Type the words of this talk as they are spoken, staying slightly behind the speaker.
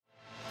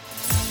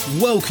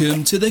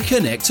Welcome to the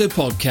Connector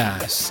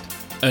Podcast,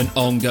 an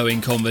ongoing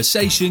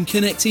conversation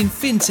connecting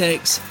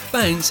fintechs,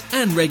 banks,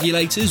 and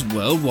regulators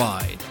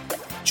worldwide.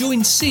 Join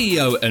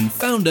CEO and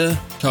founder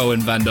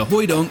Koen van der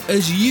Hooydonk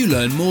as you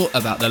learn more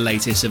about the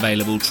latest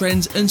available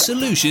trends and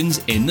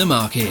solutions in the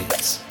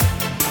market.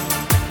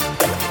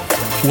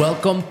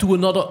 Welcome to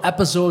another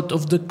episode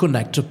of the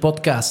Connector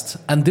Podcast,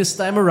 and this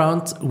time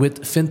around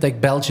with FinTech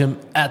Belgium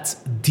at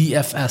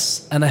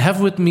DFS. And I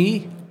have with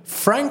me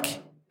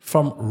Frank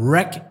from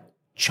Regsharp.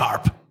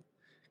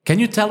 Can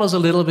you tell us a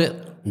little bit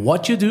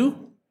what you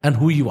do and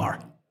who you are?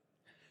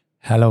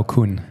 Hello,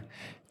 Koen.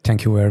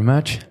 Thank you very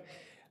much.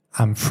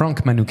 I'm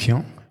Frank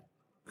Manoukian.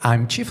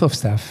 I'm Chief of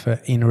Staff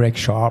in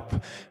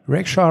Regsharp.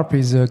 Regsharp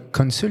is a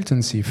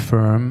consultancy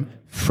firm,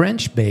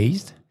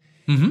 French-based,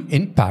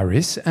 in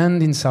Paris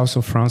and in south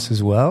of France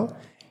as well.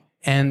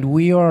 And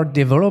we are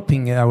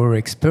developing our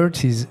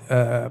expertise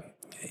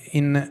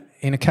in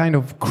a kind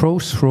of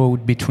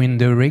crossroad between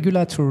the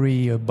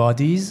regulatory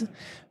bodies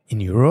in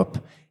Europe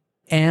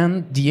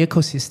and the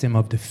ecosystem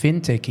of the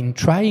fintech in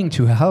trying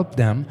to help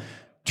them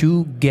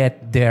to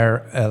get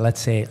their,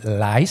 let's say,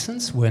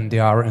 license when they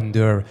are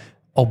under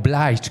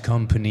obliged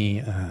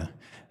company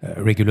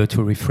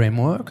regulatory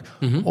framework,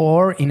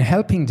 or in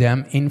helping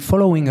them in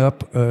following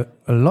up a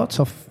lot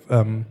of,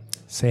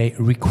 say,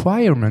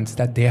 requirements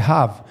that they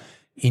have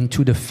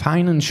into the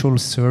financial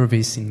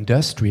service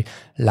industry,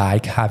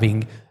 like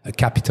having a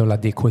capital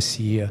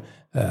adequacy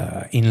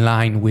in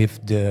line with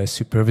the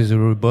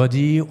supervisory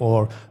body,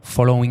 or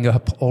following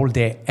up all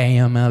the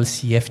AML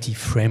CFT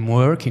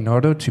framework in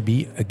order to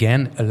be,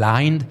 again,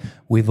 aligned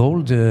with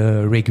all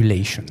the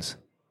regulations.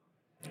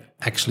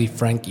 Actually,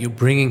 Frank, you're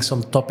bringing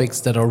some topics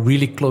that are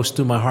really close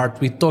to my heart.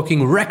 We're talking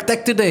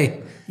RegTech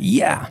today.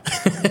 Yeah.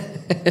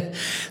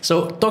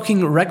 So,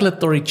 talking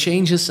regulatory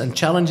changes and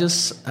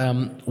challenges,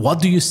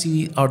 what do you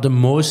see are the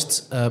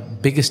most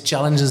biggest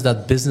challenges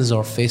that businesses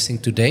are facing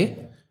today?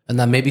 And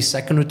then maybe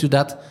secondary to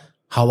that,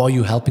 how are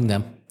you helping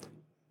them?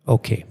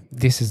 Okay,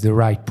 this is the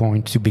right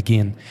point to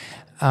begin.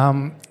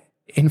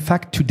 In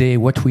fact, today,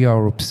 what we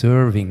are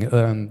observing,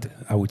 and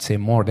I would say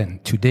more than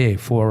today,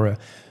 for a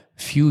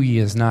few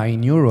years now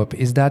in Europe,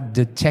 is that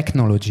the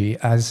technology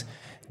has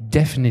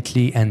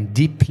definitely and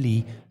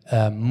deeply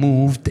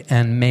moved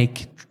and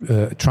make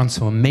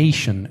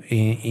transformation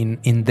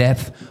in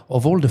depth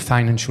of all the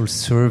financial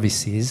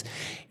services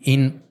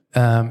in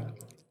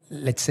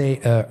let's say,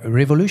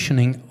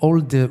 revolutioning all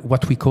the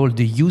what we call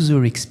the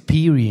user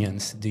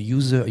experience, the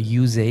user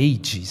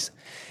usages,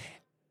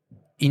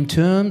 in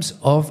terms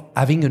of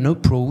having an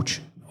approach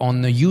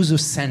on a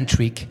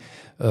user-centric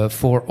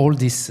for all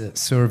these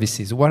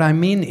services. What I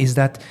mean is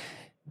that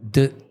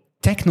the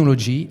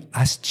technology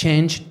has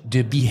changed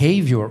the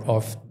behavior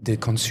of the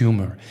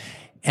consumer.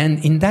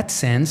 And in that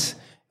sense,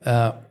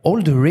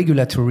 all the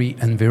regulatory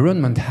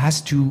environment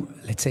has to,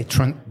 let's say,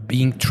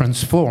 being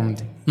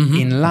transformed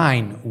in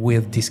line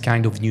with this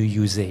kind of new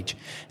usage.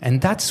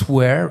 And that's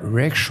where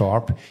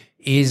Regsharp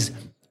is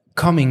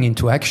coming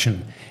into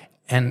action.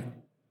 And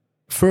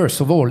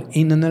first of all,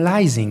 in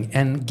analyzing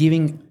and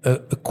giving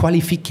a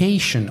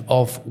qualification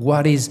of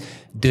what is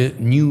the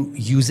new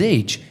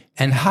usage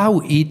and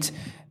how it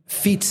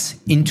fits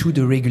into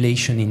the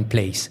regulation in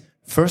place.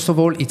 First of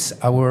all, it's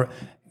our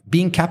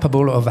being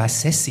capable of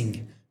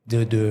assessing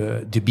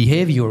the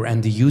behavior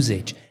and the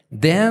usage.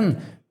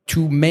 Then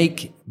to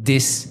make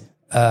this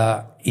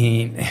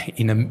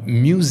in a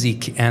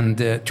music and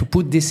to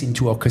put this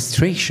into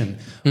orchestration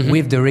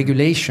with the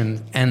regulation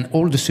and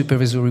all the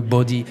supervisory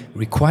body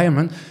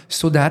requirement,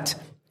 so that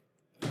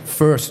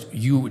first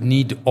you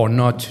need or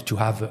not to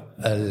have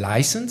a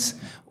license,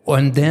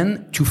 and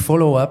then to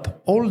follow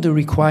up all the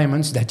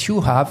requirements that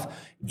you have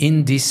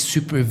in this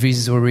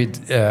supervisory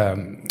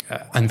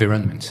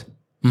environment.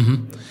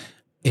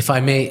 If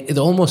I may, it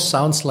almost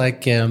sounds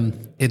like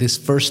it is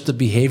first the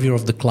behavior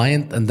of the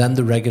client and then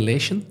the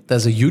regulation.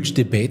 There's a huge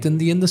debate in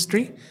the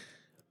industry.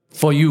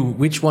 For you,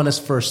 which one is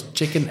first,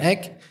 chicken,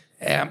 egg?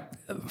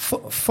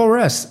 For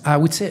us, I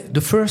would say the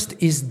first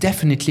is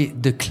definitely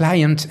the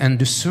client and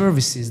the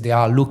services they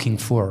are looking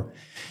for.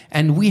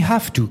 And we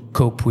have to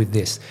cope with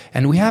this.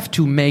 And we have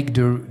to make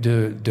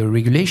the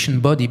regulation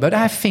body, but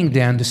I think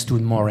they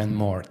understood more and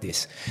more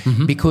this.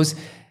 Because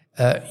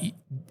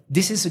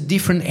this is a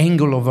different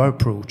angle of our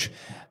approach.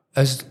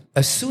 As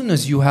soon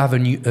as you have a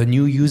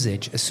new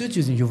usage, as soon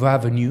as you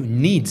have a new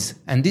needs,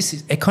 and this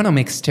is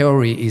economics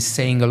theory is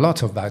saying a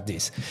lot about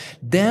this,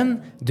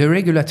 then the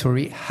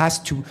regulatory has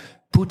to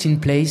put in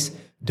place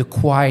the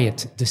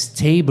quiet, the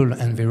stable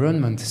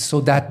environment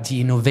so that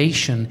the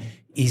innovation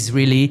is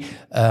really,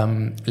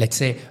 let's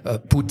say,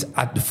 put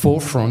at the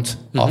forefront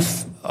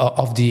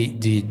of the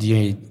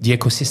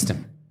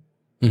ecosystem.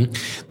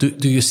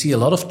 Do you see a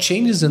lot of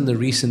changes in the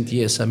recent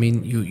years? I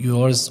mean, you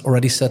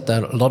already said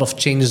that a lot of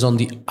changes on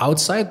the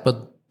outside,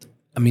 but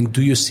I mean,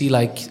 do you see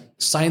like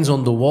signs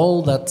on the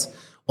wall that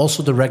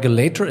also the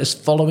regulator is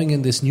following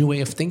in this new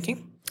way of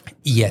thinking?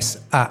 Yes,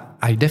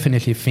 I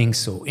definitely think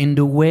so. In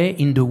the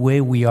way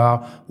we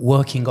are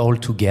working all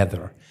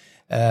together.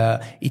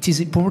 it is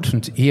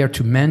important here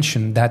to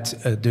mention that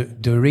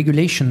the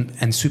regulation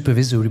and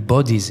supervisory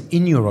bodies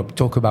in Europe,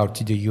 talk about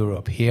the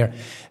Europe here,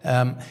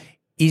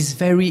 is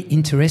very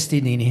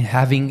interested in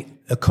having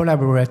a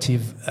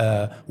collaborative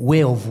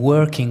way of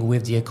working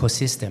with the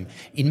ecosystem,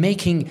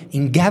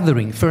 in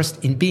gathering,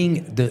 first in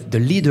being the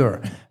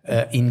leader,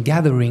 in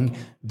gathering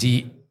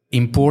the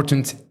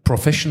important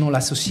professional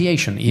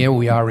association. Here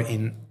we are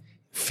in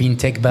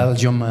FinTech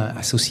Belgium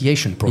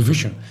Association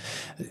profession.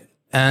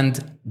 And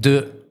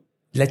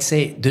let's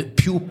say the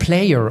pure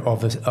player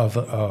of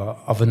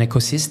an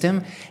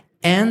ecosystem,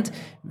 and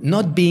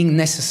not being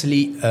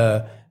necessarily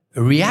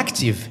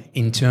reactive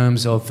in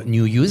terms of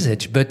new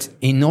usage, but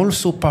in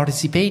also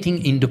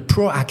participating in the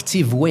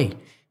proactive way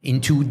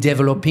into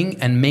developing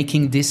and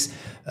making this,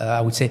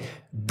 I would say,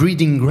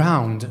 breeding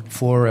ground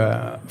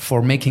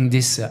for making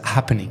this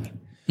happening.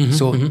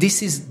 So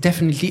this is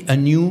definitely a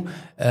new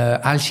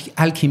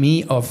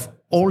alchemy of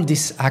all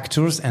these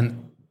actors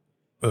and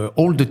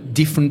all the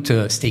different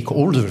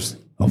stakeholders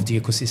of the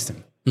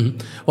ecosystem.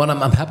 Well,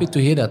 I'm happy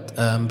to hear that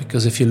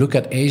because if you look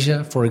at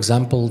Asia, for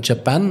example,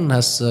 Japan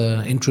has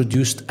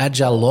introduced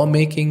agile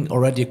lawmaking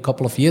already a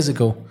couple of years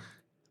ago,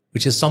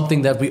 which is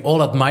something that we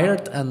all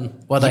admired. And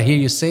what I hear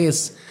you say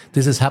is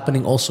this is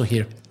happening also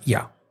here.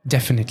 Yeah,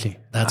 definitely.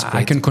 That's great.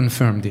 I can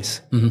confirm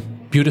this.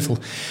 Beautiful.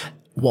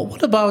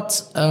 What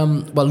about,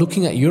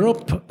 looking at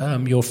Europe,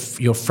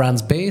 you're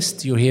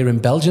France-based, you're here in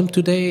Belgium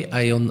today.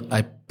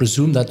 I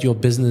presume that your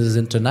business is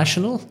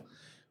international.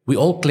 We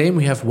all claim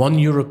we have one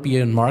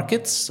European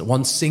market,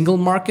 one single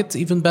market,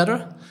 even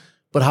better.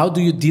 But how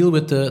do you deal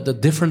with the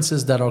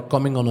differences that are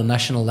coming on a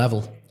national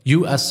level?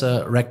 You as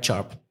a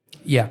Regsharp.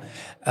 Yeah,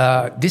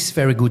 this is a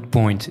very good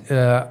point.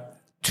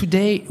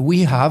 Today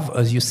we have,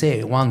 as you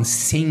say, one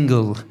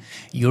single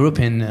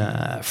European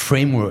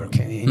framework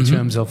in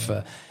terms of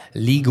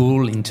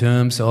legal, in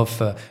terms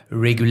of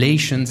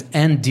regulations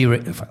and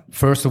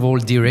first of all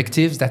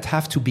directives that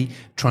have to be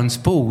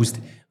transposed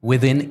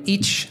within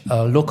each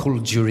local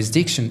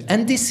jurisdiction.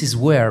 And this is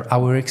where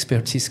our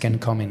expertise can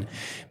come in,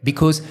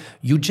 because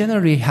you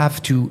generally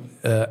have to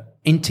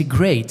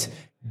integrate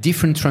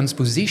different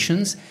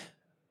transpositions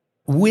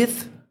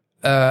with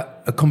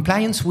a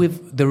compliance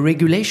with the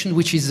regulation,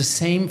 which is the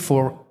same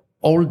for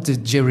all the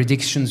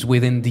jurisdictions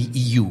within the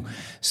EU.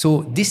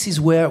 So this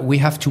is where we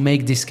have to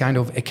make this kind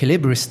of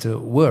equilibrist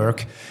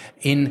work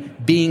in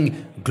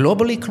being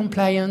globally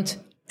compliant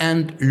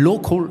and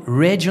local,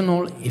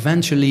 regional,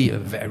 eventually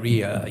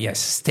very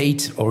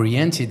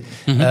state-oriented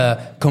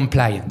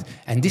compliant.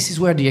 And this is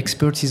where the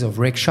expertise of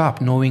Regsharp,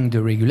 knowing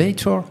the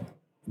regulator,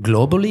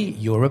 globally,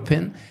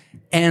 European,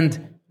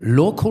 and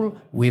local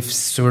with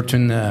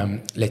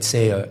certain,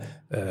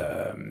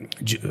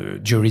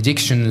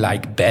 jurisdiction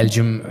like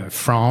Belgium,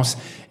 France,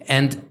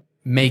 and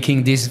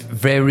making this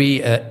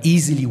very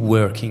easily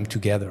working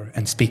together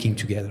and speaking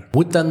together.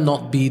 Would that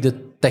not be the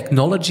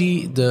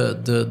technology,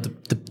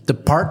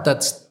 the part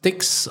that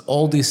sticks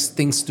all these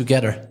things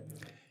together?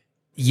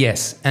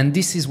 Yes, and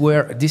this is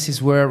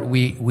where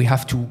we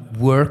have to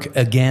work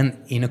again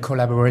in a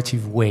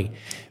collaborative way,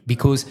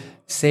 because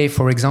say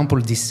for example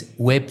this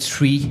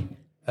Web3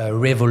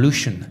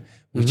 revolution,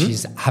 which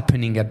is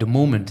happening at the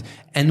moment,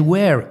 and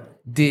where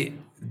the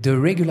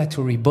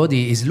regulatory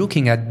body is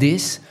looking at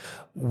this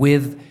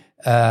with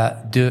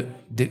the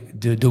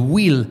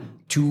will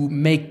to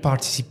make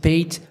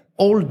participate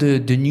all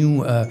the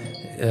new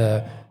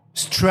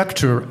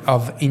structure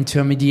of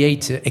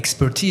intermediate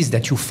expertise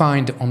that you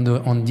find in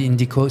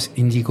the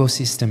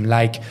ecosystem,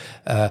 like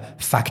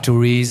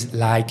factories,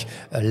 like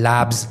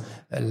labs,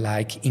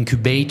 like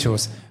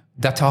incubators,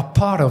 that are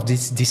part of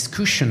this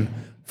discussion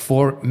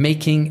for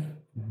making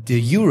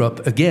the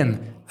Europe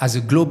again as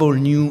a global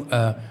new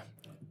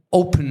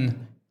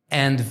open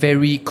and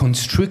very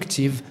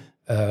constructive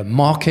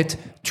market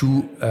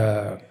to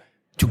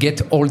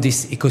get all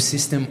this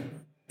ecosystem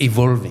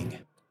evolving.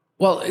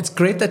 Well, it's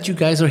great that you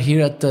guys are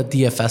here at the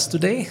DFS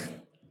today.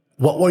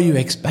 What were you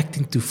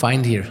expecting to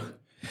find here?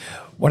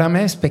 What I'm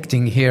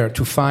expecting here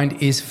to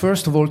find is,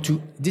 first of all,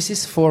 this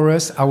is for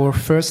us our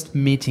first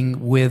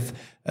meeting with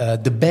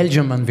the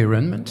Belgium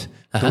environment.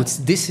 So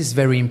this is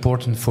very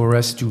important for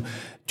us to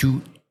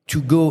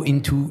go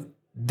into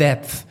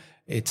depth.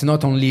 It's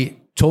not only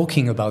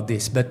talking about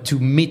this, but to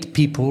meet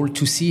people,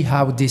 to see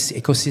how this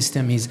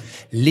ecosystem is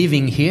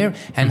living here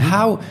and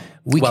how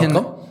we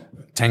can...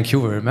 Thank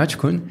you very much,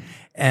 Koen.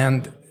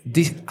 And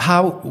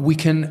how we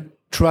can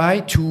try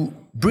to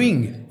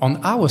bring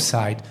on our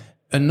side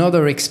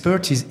another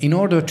expertise in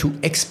order to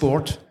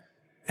export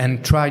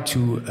and try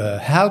to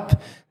help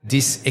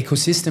this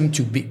ecosystem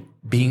to be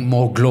being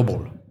more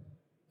global.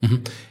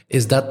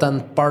 Is that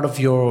then part of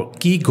your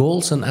key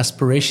goals and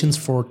aspirations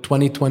for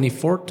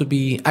 2024, to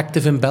be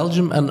active in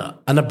Belgium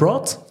and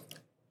abroad?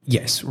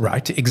 Yes,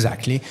 right,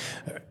 exactly.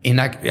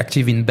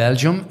 Active in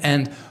Belgium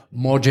and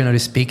more generally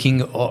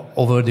speaking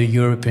over the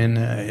European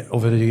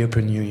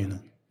Union.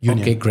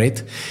 Okay,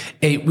 great.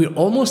 Hey, we're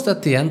almost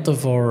at the end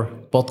of our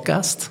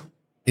podcast.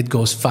 It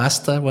goes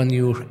faster when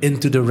you're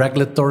into the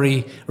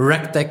regulatory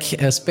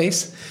RegTech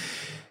space.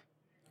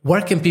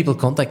 Where can people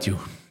contact you?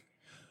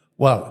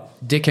 Well,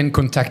 they can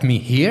contact me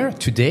here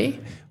today.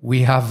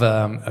 We have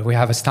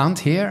a stand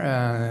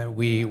here.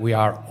 We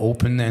are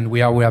open, and we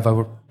have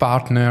our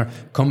partner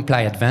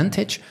Comply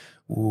Advantage,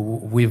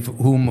 with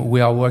whom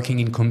we are working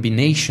in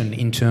combination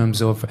in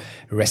terms of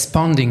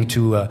responding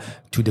to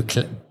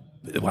the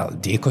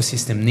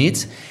ecosystem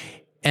needs,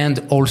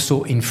 and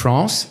also in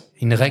France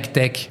in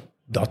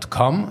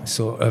Regtech.com.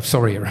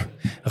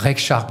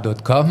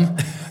 Regsharp.com.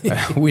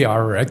 We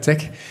are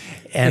Regtech,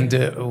 and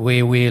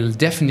we will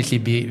definitely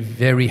be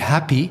very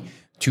happy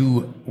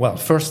to,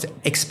 first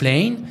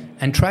explain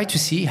and try to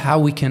see how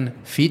we can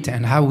fit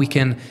and how we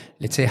can,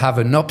 let's say, have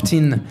an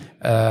opt-in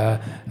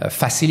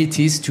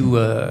facilities to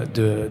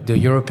the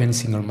European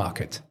single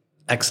market.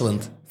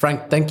 Excellent.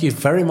 Frank, thank you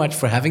very much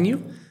for having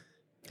you.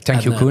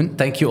 Thank you, Koen.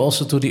 Thank you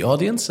also to the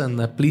audience,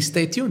 and please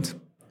stay tuned.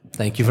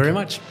 Thank you very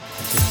much.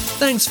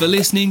 Thanks for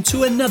listening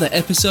to another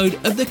episode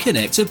of the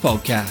Connector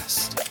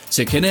Podcast.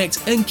 To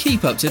connect and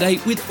keep up to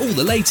date with all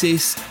the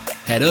latest,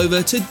 head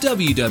over to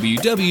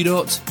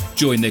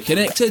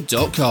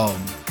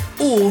www.jointheconnector.com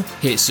or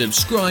hit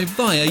subscribe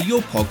via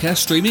your podcast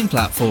streaming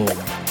platform.